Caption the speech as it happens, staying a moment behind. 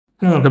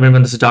Hello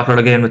everyone, this is Doctor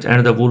again with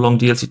another Wulong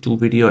DLC 2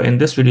 video. In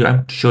this video, I'm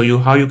going to show you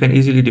how you can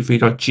easily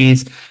defeat or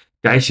cheese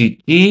Taishi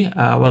Ci.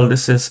 Well,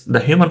 this is the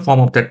human form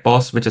of that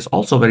boss, which is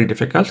also very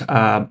difficult,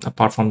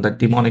 apart from the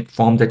demonic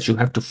form that you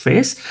have to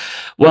face.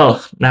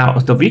 Well, now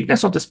the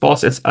weakness of this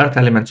boss is Earth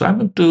element. So I'm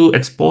going to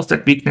expose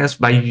that weakness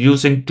by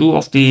using two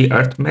of the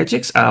Earth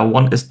magics.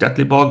 One is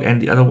Deathly Bog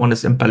and the other one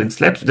is Impelling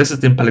Slap. So this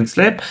is the Impelling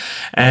Slap,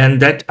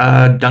 and that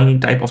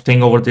dung type of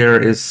thing over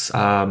there is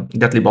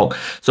Deathly Bog.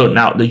 So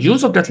now the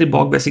use of Deathly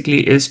Bog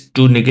basically is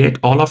to negate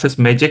all of his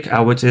magic,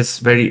 which is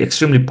very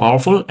extremely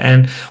powerful.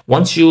 And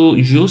once you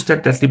use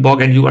that Deathly Bog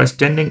and you are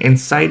standing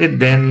inside it,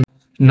 then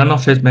none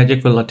of his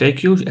magic will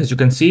attack you, as you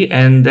can see.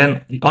 And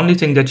then the only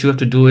thing that you have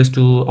to do is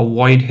to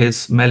avoid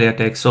his melee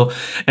attack. So,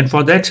 and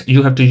for that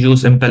you have to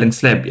use Impelling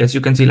Slap. As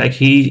you can see, like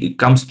he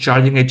comes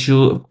charging at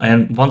you,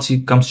 and once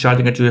he comes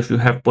charging at you, if you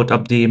have put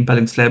up the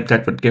Impelling Slap,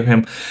 that would give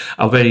him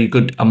a very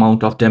good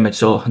amount of damage.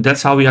 So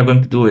that's how we are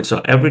going to do it.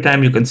 So every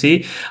time, you can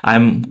see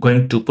I'm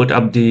going to put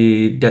up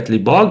the Deathly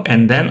Bog,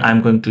 and then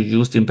I'm going to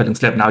use the Impelling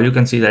Slap. Now you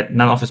can see that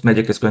none of his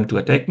magic is going to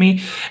attack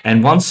me,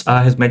 and once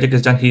his magic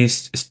is done,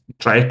 he's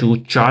try to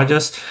charge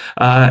us,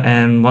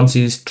 and once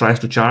he tries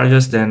to charge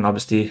us, then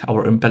obviously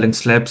our Impelling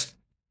Slaps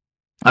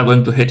are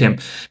going to hit him.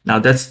 Now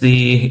that's the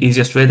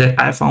easiest way that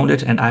I found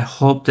it, and I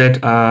hope that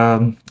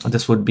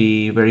this would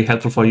be very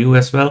helpful for you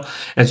as well.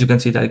 As you can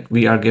see that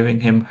we are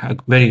giving him a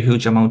very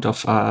huge amount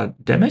of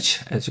damage.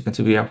 As you can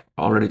see, we have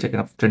already taken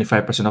up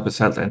 25% of his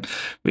health, and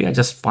we are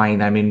just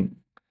fine. I mean,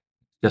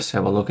 just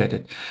have a look at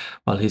it.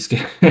 Well, he's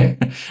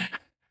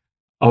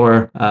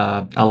our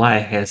ally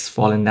has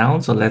fallen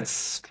down, so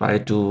let's try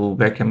to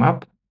wake him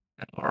up,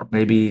 or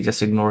maybe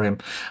just ignore him.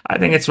 I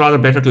think it's rather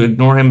better to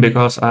ignore him,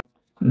 because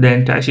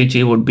then Taishi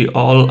Ci would be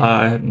all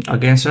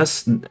against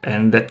us,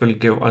 and that will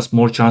give us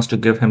more chance to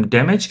give him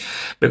damage,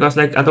 because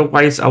like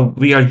otherwise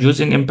we are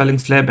using Impelling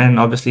Slap, and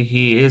obviously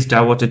he is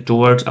diverted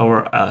towards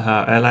our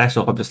ally,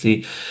 so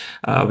obviously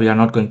we are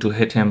not going to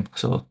hit him.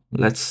 So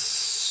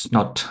let's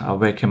not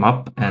wake him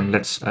up, and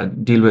let's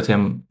deal with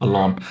him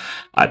alone.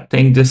 I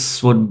think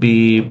this would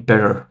be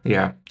better.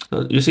 Yeah,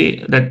 so you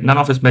see that none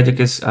of his magic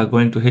is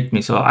going to hit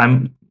me, so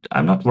I'm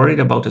not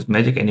worried about his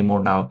magic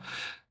anymore now.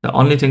 The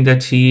only thing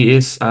that he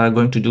is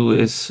going to do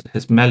is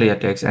his melee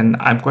attacks, and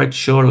I'm quite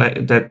sure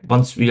like that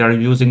once we are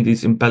using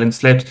these Impelling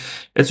Slaps,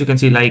 as you can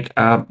see, like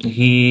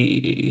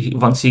he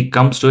once he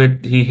comes to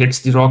it, he hits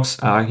the rocks,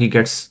 he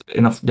gets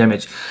enough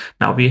damage.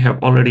 Now we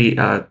have already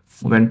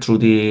went through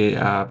the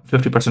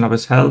 50% of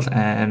his health,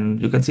 and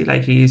you can see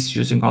like he's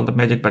using all the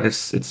magic, but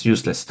it's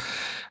useless.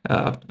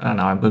 And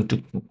now I'm going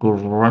to go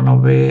run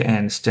away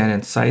and stand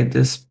inside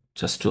this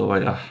just to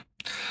avoid.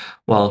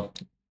 Well,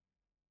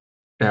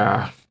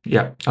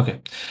 yeah,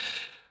 okay.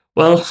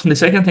 Well, the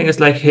second thing is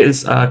like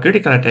his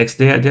critical attacks.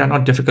 They are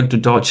not difficult to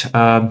dodge.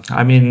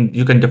 I mean,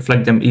 you can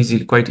deflect them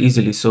quite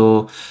easily.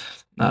 So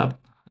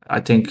I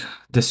think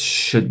this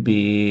should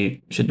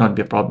not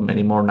be a problem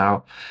anymore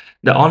now.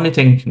 The only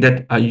thing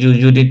that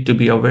you need to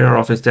be aware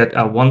of is that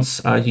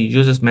once he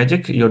uses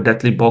magic, your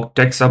Deathly Bog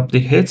takes up the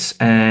hits,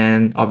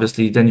 and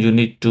obviously then you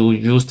need to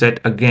use that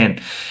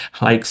again.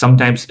 Like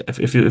sometimes,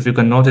 if you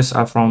can notice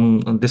from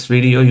this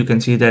video, you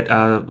can see that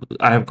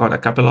I have got a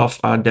couple of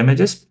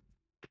damages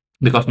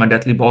because my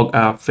Deathly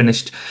Bog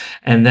finished,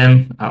 and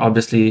then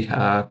obviously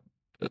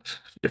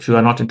if you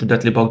are not into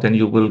Deathly Bog, then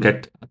you will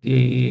get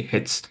the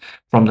hits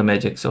from the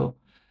magic. So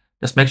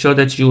just make sure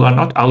that you are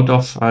not out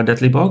of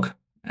Deathly Bog.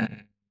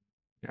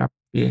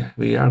 Yeah,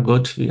 we are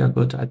good. We are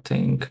good, I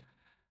think.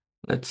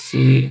 Let's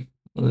see.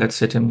 Let's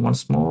hit him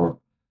once more.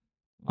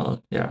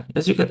 Well, yeah,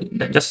 as you can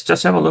just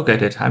have a look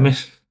at it. I mean,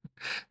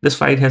 this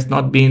fight has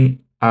not been.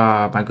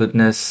 My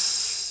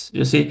goodness.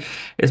 You see,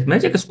 his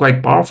magic is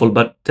quite powerful,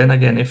 but then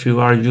again, if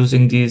you are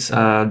using these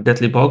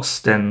Deathly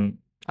Bogs, then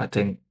I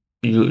think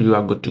you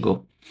are good to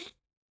go.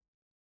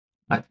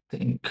 I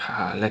think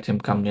let him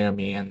come near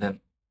me, and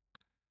then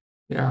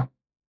yeah,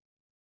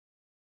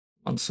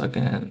 once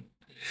again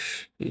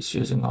he's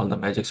using all the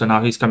magic. So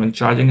now he's coming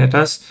charging at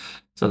us.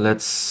 So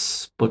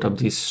let's put up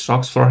these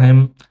shocks for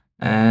him,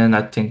 and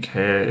I think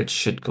here it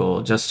should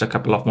go just a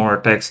couple of more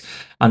attacks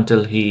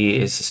until he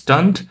is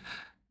stunned,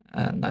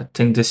 and I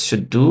think this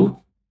should do.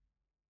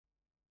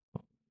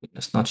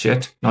 It's not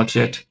yet, not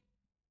yet,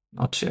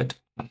 not yet.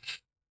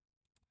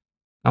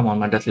 Come on,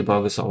 my Deathly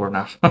Bog is over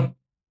now.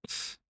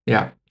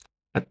 Yeah,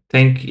 I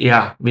think,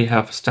 yeah, we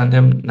have stunned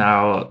him.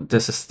 Now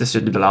this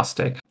should be the last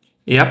attack.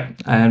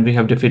 Yep, and we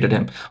have defeated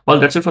him. Well,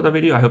 that's it for the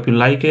video. I hope you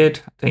like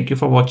it. Thank you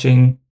for watching.